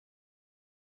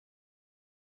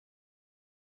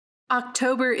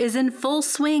October is in full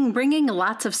swing, bringing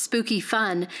lots of spooky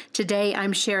fun. Today,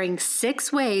 I'm sharing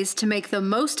 6 ways to make the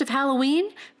most of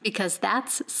Halloween because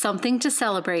that's something to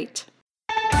celebrate.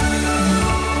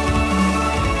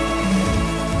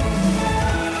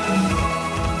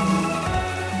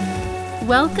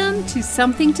 Welcome to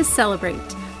Something to Celebrate.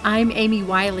 I'm Amy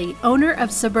Wiley, owner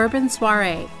of Suburban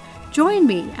Soiree. Join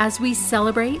me as we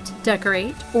celebrate,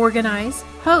 decorate, organize,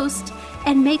 host,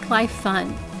 and make life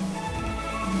fun.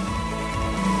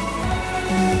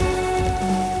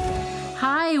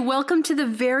 Hi, welcome to the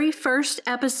very first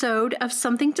episode of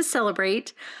Something to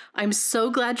Celebrate. I'm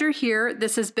so glad you're here.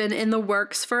 This has been in the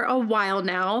works for a while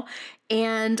now,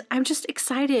 and I'm just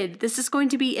excited. This is going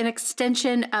to be an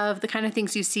extension of the kind of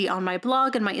things you see on my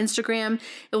blog and my Instagram.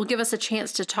 It will give us a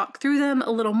chance to talk through them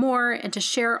a little more and to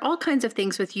share all kinds of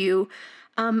things with you.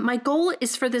 My goal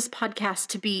is for this podcast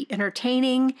to be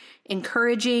entertaining,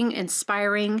 encouraging,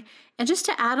 inspiring, and just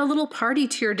to add a little party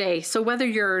to your day. So whether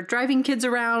you're driving kids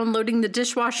around, loading the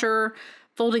dishwasher,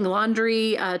 folding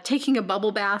laundry, taking a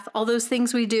bubble bath, all those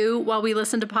things we do while we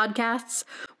listen to podcasts,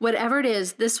 whatever it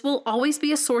is, this will always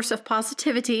be a source of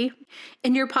positivity.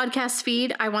 In your podcast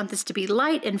feed, I want this to be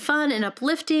light and fun and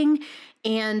uplifting,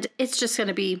 and it's just going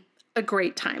to be a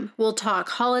great time. We'll talk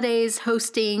holidays,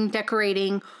 hosting,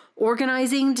 decorating,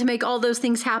 organizing to make all those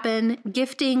things happen,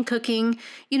 gifting, cooking,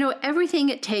 everything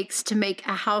it takes to make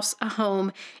a house a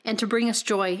home and to bring us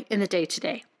joy in the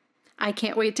day-to-day. I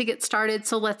can't wait to get started,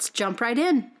 so let's jump right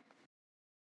in.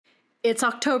 It's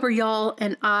October, y'all,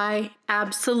 and I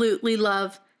absolutely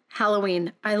love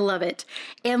Halloween. I love it.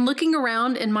 And looking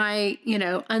around in my,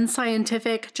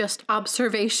 unscientific just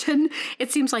observation, it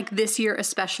seems like this year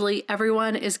especially,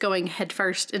 everyone is going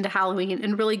headfirst into Halloween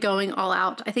and really going all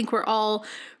out. I think we're all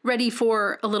ready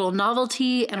for a little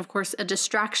novelty and, of course, a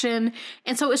distraction.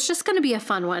 And so it's just going to be a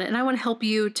fun one. And I want to help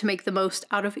you to make the most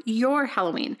out of your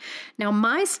Halloween. Now,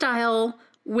 my style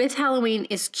with Halloween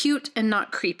is cute and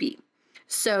not creepy.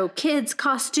 So kids,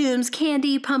 costumes,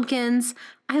 candy, pumpkins,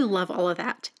 I love all of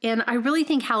that. And I really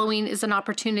think Halloween is an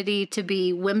opportunity to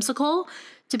be whimsical,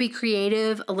 to be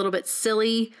creative, a little bit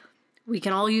silly. We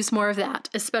can all use more of that,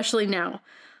 especially now.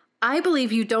 I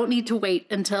believe you don't need to wait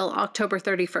until October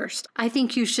 31st. I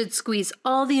think you should squeeze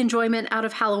all the enjoyment out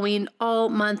of Halloween all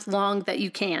month long that you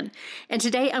can. And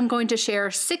today I'm going to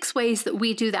share 6 ways that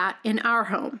we do that in our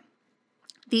home.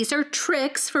 These are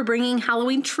tricks for bringing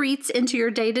Halloween treats into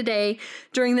your day-to-day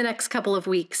during the next couple of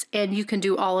weeks, and you can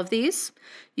do all of these.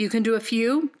 You can do a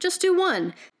few, just do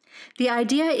one. The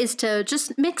idea is to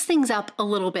just mix things up a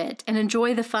little bit and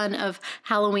enjoy the fun of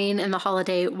Halloween and the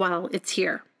holiday while it's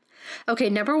here. Okay,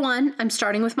 number 1, I'm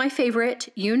starting with my favorite.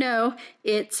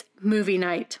 It's movie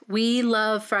night. We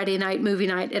love Friday night movie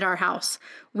night at our house.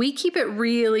 We keep it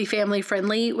really family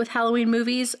friendly with Halloween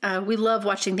movies. We love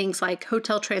watching things like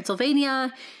Hotel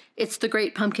Transylvania. It's The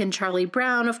Great Pumpkin, Charlie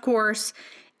Brown, of course.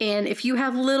 And if you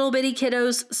have little bitty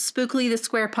kiddos, Spookily the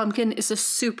Square Pumpkin is a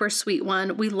super sweet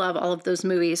one. We love all of those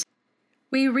movies.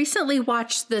 We recently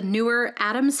watched the newer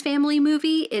Addams Family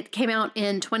movie. It came out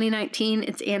in 2019.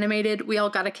 It's animated. We all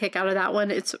got a kick out of that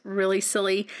one. It's really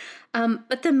silly.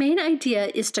 But the main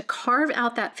idea is to carve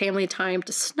out that family time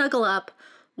to snuggle up,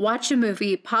 watch a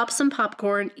movie, pop some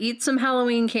popcorn, eat some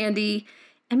Halloween candy,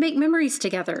 and make memories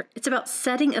together. It's about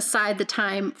setting aside the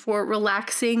time for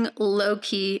relaxing,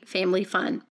 low-key family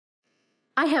fun.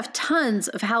 I have tons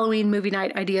of Halloween movie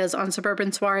night ideas on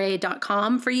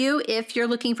suburbansoiree.com for you if you're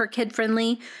looking for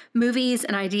kid-friendly movies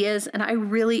and ideas, and I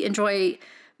really enjoy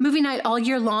movie night all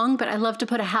year long, but I love to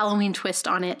put a Halloween twist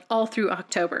on it all through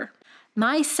October.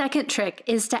 My second trick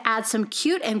is to add some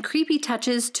cute and creepy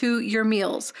touches to your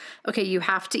meals. Okay, you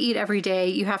have to eat every day.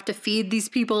 You have to feed these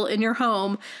people in your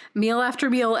home meal after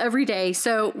meal every day.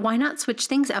 So why not switch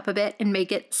things up a bit and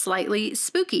make it slightly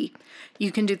spooky?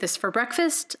 You can do this for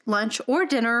breakfast, lunch, or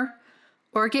dinner,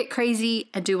 or get crazy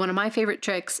and do one of my favorite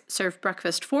tricks, serve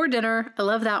breakfast for dinner. I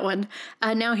love that one.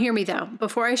 Now hear me though.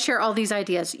 Before I share all these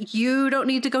ideas, you don't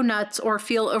need to go nuts or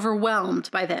feel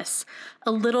overwhelmed by this.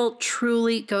 A little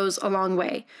truly goes a long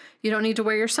way. You don't need to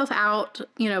wear yourself out,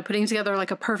 putting together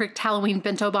like a perfect Halloween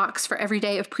bento box for every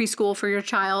day of preschool for your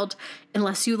child.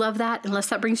 Unless you love that, unless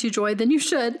that brings you joy, then you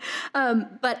should.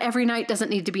 But every night doesn't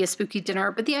need to be a spooky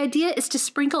dinner. But the idea is to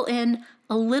sprinkle in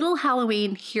a little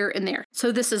Halloween here and there.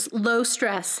 So this is low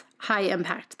stress, high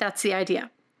impact. That's the idea.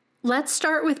 Let's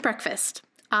start with breakfast.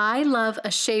 I love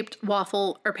a shaped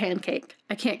waffle or pancake.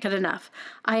 I can't get enough.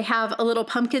 I have a little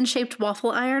pumpkin shaped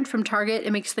waffle iron from Target.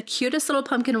 It makes the cutest little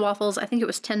pumpkin waffles. I think it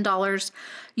was $10.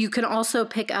 You can also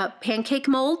pick up pancake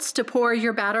molds to pour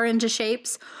your batter into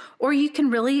shapes, or you can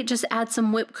really just add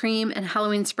some whipped cream and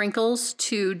Halloween sprinkles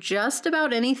to just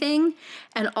about anything.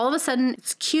 And all of a sudden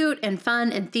it's cute and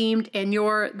fun and themed and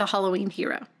you're the Halloween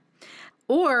hero.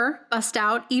 Or bust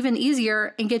out even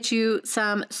easier and get you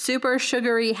some super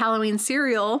sugary Halloween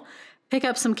cereal. Pick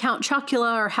up some Count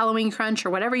Chocula or Halloween Crunch or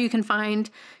whatever you can find.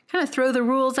 Kind of throw the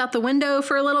rules out the window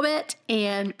for a little bit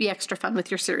and be extra fun with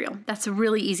your cereal. That's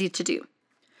really easy to do.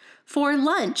 For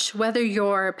lunch, whether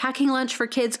you're packing lunch for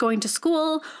kids going to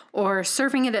school or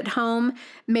serving it at home,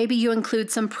 maybe you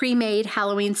include some pre-made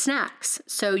Halloween snacks.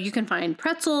 So you can find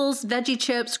pretzels, veggie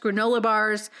chips, granola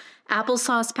bars,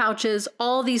 applesauce pouches,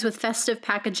 all these with festive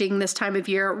packaging this time of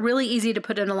year, really easy to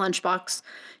put in a lunchbox.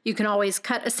 You can always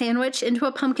cut a sandwich into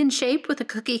a pumpkin shape with a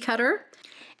cookie cutter.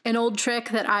 An old trick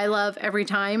that I love every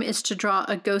time is to draw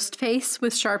a ghost face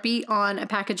with Sharpie on a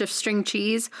package of string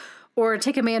cheese, or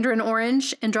take a mandarin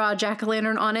orange and draw a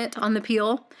jack-o'-lantern on it on the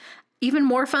peel. Even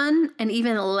more fun and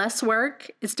even less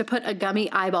work is to put a gummy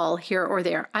eyeball here or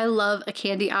there. I love a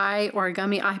candy eye or a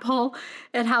gummy eyeball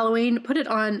at Halloween. Put it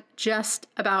on just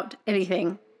about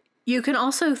anything. You can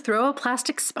also throw a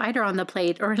plastic spider on the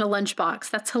plate or in a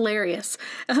lunchbox. That's hilarious.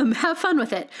 Have fun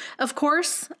with it. Of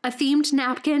course, a themed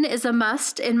napkin is a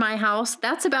must in my house.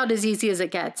 That's about as easy as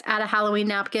it gets. Add a Halloween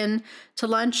napkin to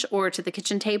lunch or to the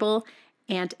kitchen table,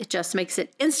 and it just makes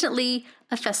it instantly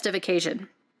a festive occasion.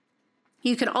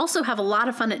 You can also have a lot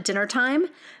of fun at dinner time,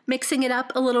 mixing it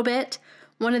up a little bit.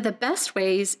 One of the best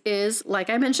ways is, like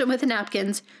I mentioned with the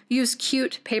napkins, use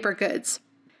cute paper goods.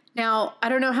 Now, I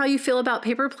don't know how you feel about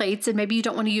paper plates, and maybe you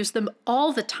don't want to use them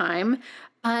all the time,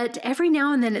 but every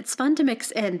now and then it's fun to mix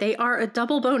in. They are a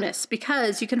double bonus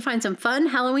because you can find some fun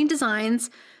Halloween designs,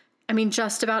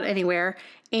 just about anywhere,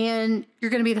 and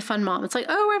you're going to be the fun mom. It's like,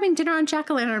 oh, we're having dinner on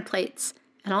jack-o'-lantern plates.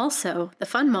 And also the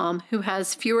fun mom who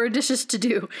has fewer dishes to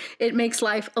do. It makes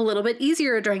life a little bit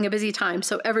easier during a busy time,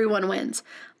 so everyone wins.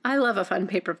 I love a fun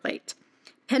paper plate.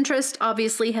 Pinterest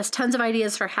obviously has tons of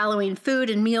ideas for Halloween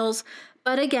food and meals,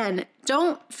 but again,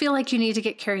 don't feel like you need to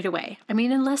get carried away.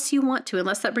 Unless you want to,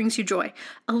 unless that brings you joy.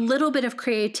 A little bit of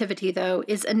creativity, though,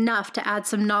 is enough to add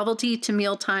some novelty to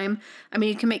mealtime.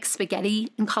 You can make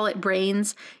spaghetti and call it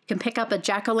brains. You can pick up a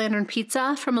jack-o'-lantern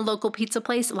pizza from a local pizza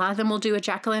place. A lot of them will do a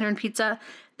jack-o'-lantern pizza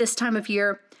this time of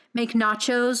year. Make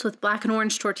nachos with black and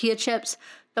orange tortilla chips.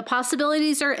 The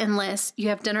possibilities are endless. You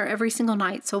have dinner every single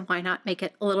night, so why not make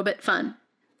it a little bit fun?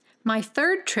 My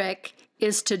third trick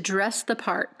is to dress the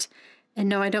part. And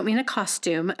no, I don't mean a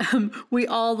costume. We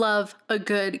all love a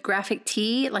good graphic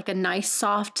tee, like a nice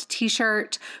soft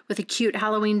t-shirt with a cute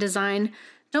Halloween design.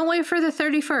 Don't wait for the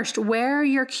 31st. Wear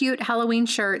your cute Halloween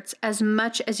shirts as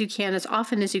much as you can, as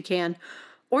often as you can.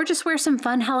 Or just wear some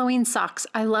fun Halloween socks.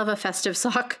 I love a festive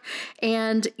sock.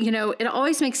 And, it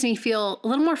always makes me feel a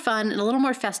little more fun and a little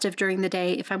more festive during the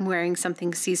day if I'm wearing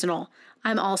something seasonal.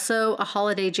 I'm also a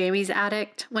holiday jammies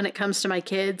addict when it comes to my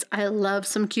kids. I love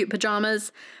some cute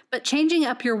pajamas, but changing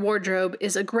up your wardrobe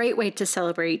is a great way to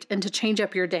celebrate and to change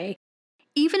up your day.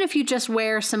 Even if you just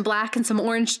wear some black and some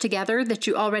orange together that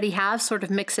you already have, sort of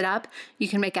mix it up, you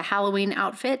can make a Halloween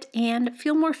outfit and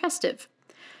feel more festive.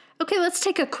 Okay, let's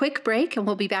take a quick break and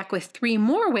we'll be back with 3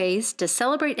 more ways to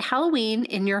celebrate Halloween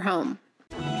in your home.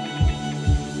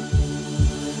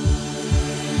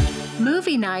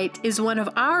 Movie night is one of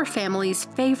our family's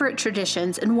favorite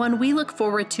traditions and one we look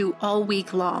forward to all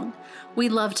week long. We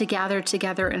love to gather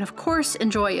together and, of course,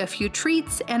 enjoy a few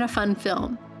treats and a fun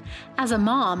film. As a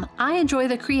mom, I enjoy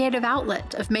the creative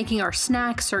outlet of making our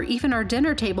snacks or even our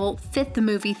dinner table fit the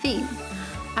movie theme.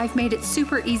 I've made it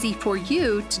super easy for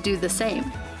you to do the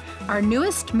same. Our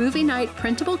newest movie night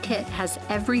printable kit has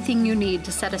everything you need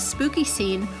to set a spooky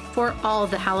scene for all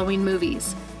the Halloween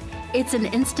movies. It's an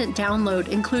instant download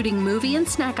including movie and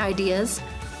snack ideas,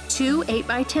 2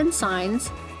 8x10 signs,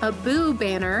 a boo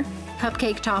banner,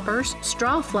 cupcake toppers,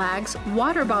 straw flags,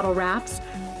 water bottle wraps,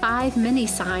 5 mini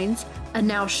signs, a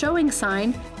now showing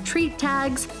sign, treat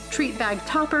tags, treat bag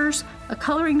toppers, a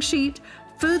coloring sheet,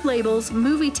 food labels,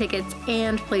 movie tickets,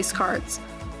 and place cards.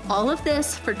 All of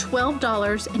this for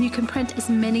 $12, and you can print as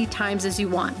many times as you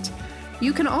want.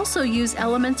 You can also use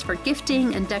elements for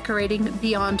gifting and decorating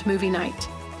beyond movie night.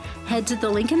 Head to the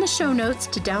link in the show notes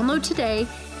to download today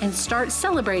and start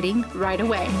celebrating right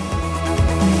away.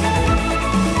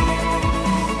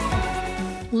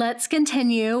 Let's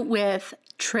continue with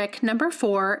trick number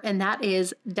 4, and that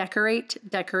is decorate,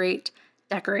 decorate,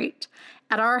 decorate.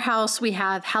 At our house, we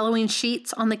have Halloween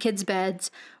sheets on the kids'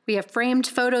 beds. We have framed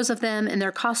photos of them in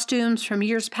their costumes from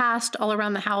years past all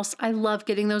around the house. I love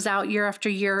getting those out year after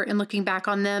year and looking back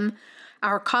on them.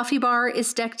 Our coffee bar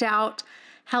is decked out.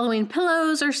 Halloween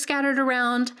pillows are scattered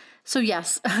around. So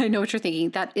yes, I know what you're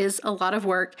thinking. That is a lot of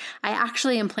work. I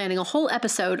actually am planning a whole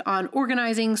episode on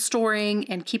organizing, storing,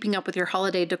 and keeping up with your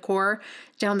holiday decor.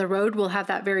 Down the road, we'll have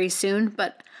that very soon,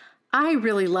 but I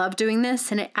really love doing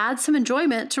this, and it adds some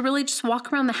enjoyment to really just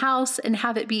walk around the house and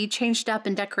have it be changed up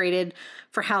and decorated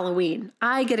for Halloween.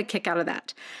 I get a kick out of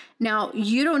that. Now,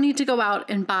 you don't need to go out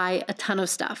and buy a ton of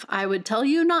stuff. I would tell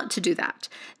you not to do that.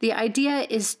 The idea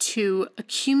is to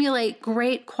accumulate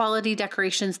great quality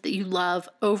decorations that you love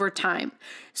over time.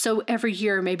 So every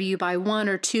year, maybe you buy one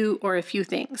or two or a few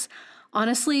things.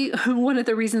 Honestly, one of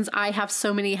the reasons I have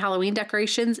so many Halloween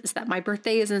decorations is that my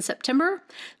birthday is in September.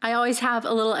 I always have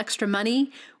a little extra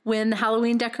money when the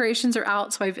Halloween decorations are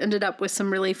out, so I've ended up with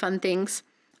some really fun things.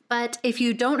 But if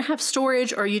you don't have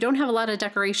storage or you don't have a lot of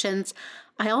decorations,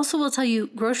 I also will tell you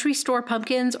grocery store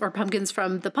pumpkins or pumpkins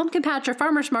from the pumpkin patch or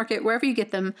farmer's market, wherever you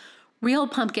get them, real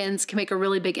pumpkins can make a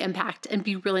really big impact and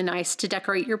be really nice to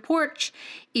decorate your porch,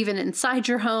 even inside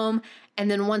your home.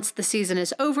 And then once the season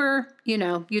is over,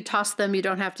 you toss them, you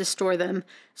don't have to store them.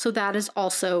 So that is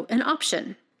also an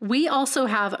option. We also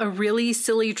have a really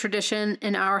silly tradition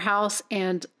in our house,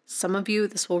 and some of you,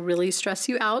 this will really stress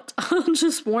you out. I'll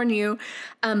just warn you.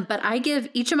 But I give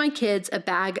each of my kids a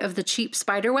bag of the cheap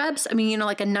spider webs.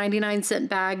 Like a 99-cent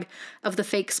bag of the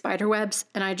fake spider webs.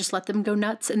 And I just let them go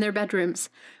nuts in their bedrooms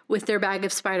with their bag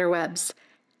of spider webs.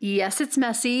 Yes, it's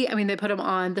messy. They put them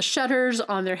on the shutters,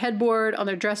 on their headboard, on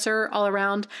their dresser, all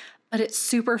around. But it's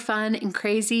super fun and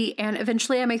crazy, and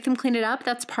eventually I make them clean it up.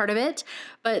 That's part of it,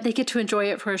 but they get to enjoy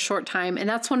it for a short time. And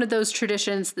that's one of those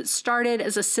traditions that started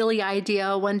as a silly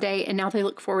idea one day, and now they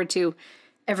look forward to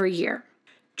every year.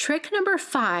 Trick number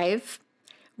 5,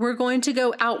 we're going to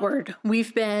go outward.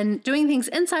 We've been doing things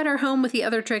inside our home with the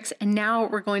other tricks, and now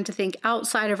we're going to think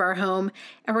outside of our home,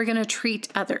 and we're going to treat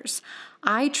others.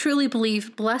 I truly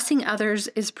believe blessing others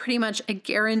is pretty much a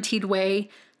guaranteed way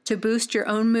to boost your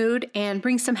own mood and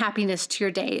bring some happiness to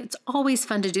your day. It's always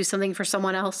fun to do something for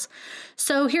someone else.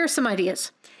 So here are some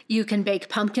ideas. You can bake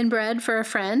pumpkin bread for a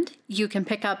friend. You can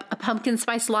pick up a pumpkin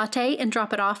spice latte and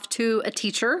drop it off to a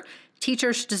teacher.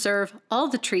 Teachers deserve all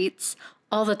the treats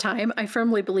all the time. I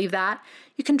firmly believe that.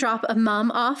 You can drop a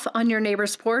mom off on your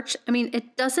neighbor's porch.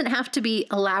 It doesn't have to be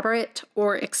elaborate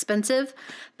or expensive,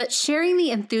 but sharing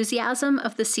the enthusiasm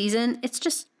of the season, it's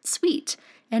just sweet.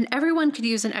 And everyone could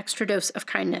use an extra dose of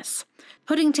kindness.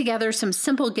 Putting together some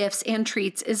simple gifts and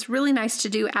treats is really nice to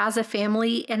do as a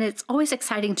family, and it's always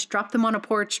exciting to drop them on a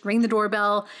porch, ring the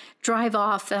doorbell, drive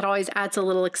off. That always adds a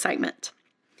little excitement.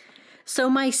 So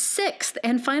my 6th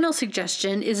and final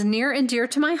suggestion is near and dear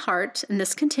to my heart, and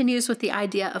this continues with the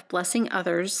idea of blessing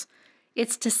others.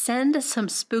 It's to send some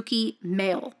spooky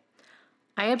mail.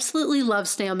 I absolutely love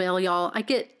snail mail, y'all. I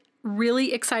get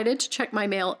really excited to check my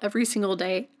mail every single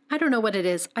day. I don't know what it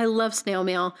is. I love snail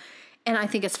mail, and I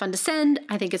think it's fun to send.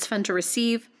 I think it's fun to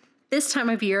receive. This time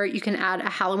of year, you can add a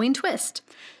Halloween twist.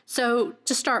 So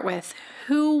to start with,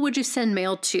 who would you send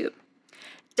mail to?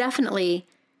 Definitely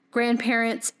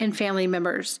grandparents and family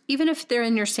members, even if they're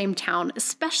in your same town,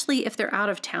 especially if they're out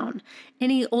of town.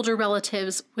 Any older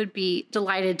relatives would be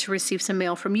delighted to receive some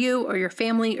mail from you or your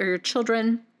family or your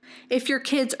children. If your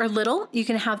kids are little, you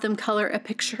can have them color a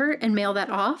picture and mail that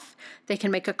off. They can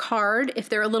make a card. If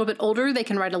they're a little bit older, they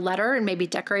can write a letter and maybe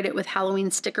decorate it with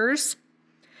Halloween stickers.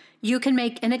 You can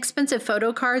make inexpensive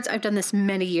photo cards. I've done this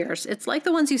many years. It's like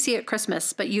the ones you see at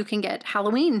Christmas, but you can get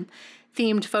Halloween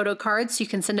themed photo cards. You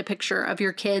can send a picture of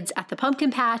your kids at the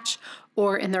pumpkin patch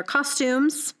or in their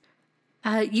costumes.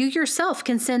 You yourself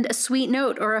can send a sweet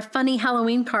note or a funny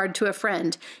Halloween card to a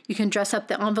friend. You can dress up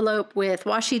the envelope with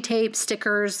washi tape,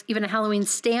 stickers, even a Halloween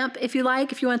stamp if you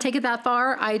like. If you want to take it that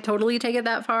far, I totally take it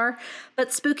that far.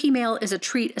 But spooky mail is a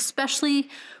treat, especially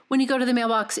when you go to the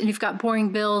mailbox and you've got boring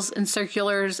bills and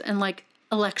circulars and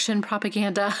election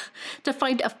propaganda. To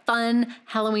find a fun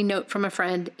Halloween note from a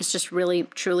friend is just really,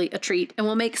 truly a treat and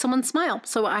will make someone smile.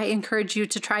 So I encourage you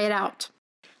to try it out.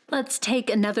 Let's take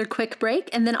another quick break,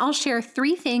 and then I'll share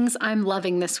 3 things I'm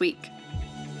loving this week.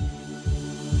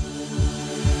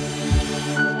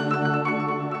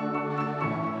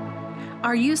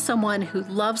 Are you someone who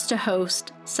loves to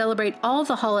host, celebrate all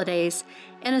the holidays,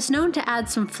 and is known to add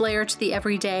some flair to the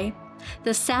everyday?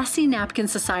 The Sassy Napkin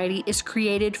Society is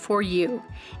created for you.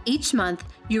 Each month,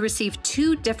 you receive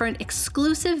 2 different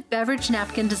exclusive beverage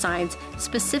napkin designs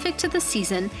specific to the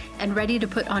season and ready to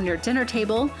put on your dinner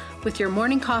table, with your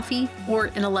morning coffee, or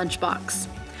in a lunchbox.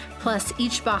 Plus,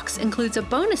 each box includes a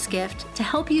bonus gift to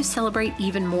help you celebrate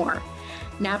even more.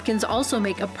 Napkins also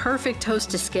make a perfect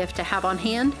hostess gift to have on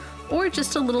hand or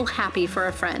just a little happy for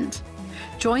a friend.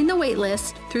 Join the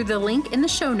waitlist through the link in the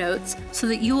show notes so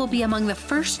that you will be among the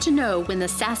first to know when the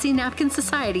Sassy Napkin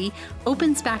Society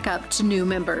opens back up to new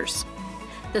members.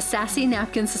 The Sassy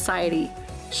Napkin Society,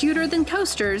 cuter than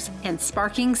coasters and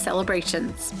sparking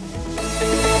celebrations.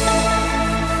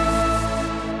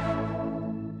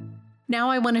 Now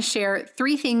I want to share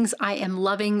 3 things I am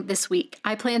loving this week.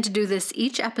 I plan to do this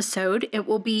each episode. It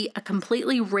will be a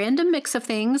completely random mix of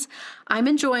things I'm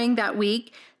enjoying that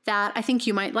week that I think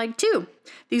you might like too.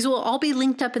 These will all be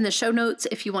linked up in the show notes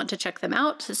if you want to check them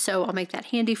out, so I'll make that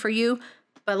handy for you.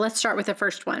 But let's start with the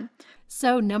first one.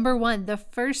 So number 1, the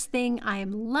first thing I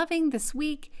am loving this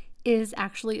week is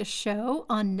actually a show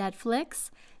on Netflix,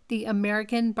 The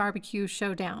American Barbecue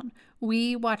Showdown.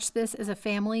 We watched this as a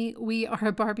family. We are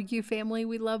a barbecue family.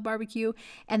 We love barbecue.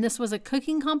 And this was a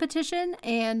cooking competition.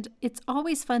 And it's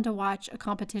always fun to watch a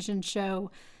competition show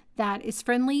that is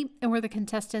friendly and where the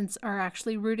contestants are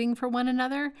actually rooting for one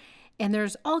another. And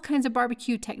there's all kinds of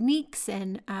barbecue techniques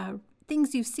and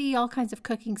things you see, all kinds of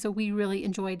cooking. So we really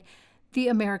enjoyed The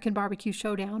American Barbecue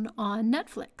Showdown on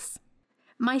Netflix.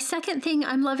 My second thing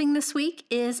I'm loving this week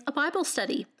is a Bible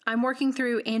study. I'm working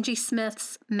through Angie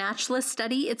Smith's Matchless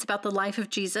study. It's about the life of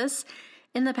Jesus.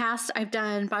 In the past, I've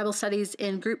done Bible studies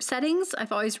in group settings.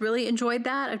 I've always really enjoyed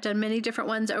that. I've done many different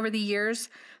ones over the years.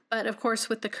 But of course,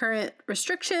 with the current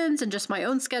restrictions and just my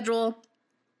own schedule,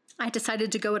 I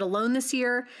decided to go it alone this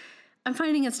year. I'm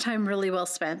finding it's time really well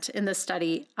spent in this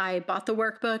study. I bought the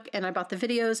workbook and I bought the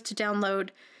videos to download.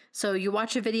 So you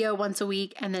watch a video once a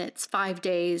week and then it's 5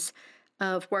 days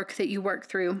of work that you work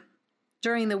through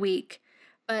during the week.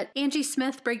 But Angie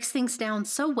Smith breaks things down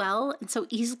so well and so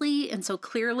easily and so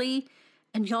clearly.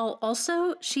 And y'all,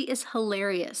 also, she is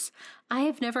hilarious. I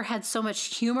have never had so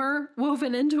much humor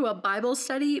woven into a Bible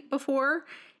study before.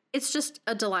 It's just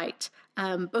a delight.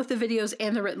 Both the videos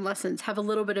and the written lessons have a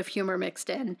little bit of humor mixed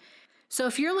in. So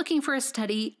if you're looking for a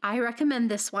study, I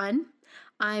recommend this one.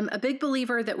 I'm a big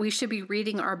believer that we should be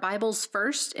reading our Bibles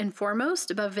first and foremost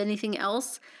above anything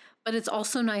else. But it's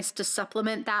also nice to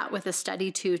supplement that with a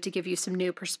study too, to give you some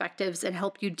new perspectives and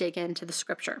help you dig into the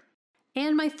scripture.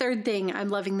 And my third thing I'm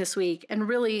loving this week, and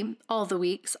really all the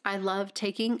weeks, I love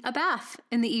taking a bath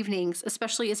in the evenings,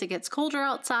 especially as it gets colder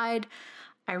outside.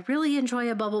 I really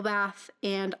enjoy a bubble bath,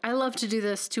 and I love to do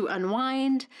this to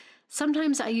unwind.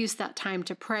 Sometimes I use that time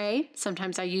to pray.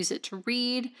 Sometimes I use it to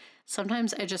read.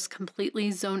 Sometimes I just completely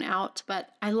zone out, but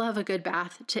I love a good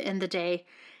bath to end the day.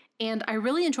 And I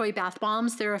really enjoy bath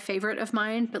bombs. They're a favorite of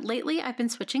mine, but lately I've been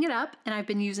switching it up and I've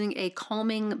been using a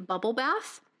calming bubble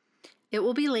bath. It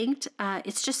will be linked.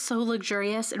 It's just so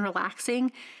luxurious and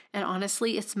relaxing. And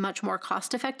honestly, it's much more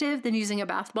cost effective than using a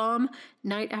bath bomb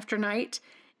night after night.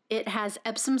 It has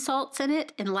Epsom salts in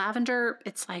it and lavender.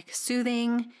 It's like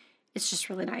soothing. It's just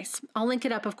really nice. I'll link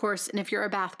it up, of course. And if you're a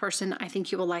bath person, I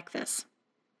think you will like this.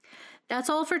 That's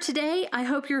all for today. I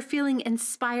hope you're feeling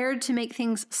inspired to make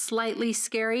things slightly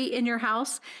scary in your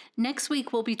house. Next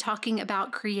week, we'll be talking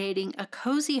about creating a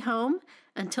cozy home.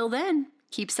 Until then,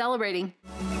 keep celebrating.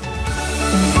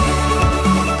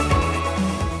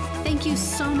 Thank you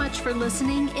so much for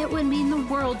listening. It would mean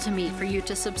the world to me for you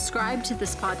to subscribe to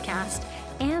this podcast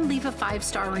and leave a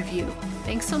 5-star review.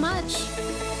 Thanks so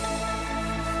much.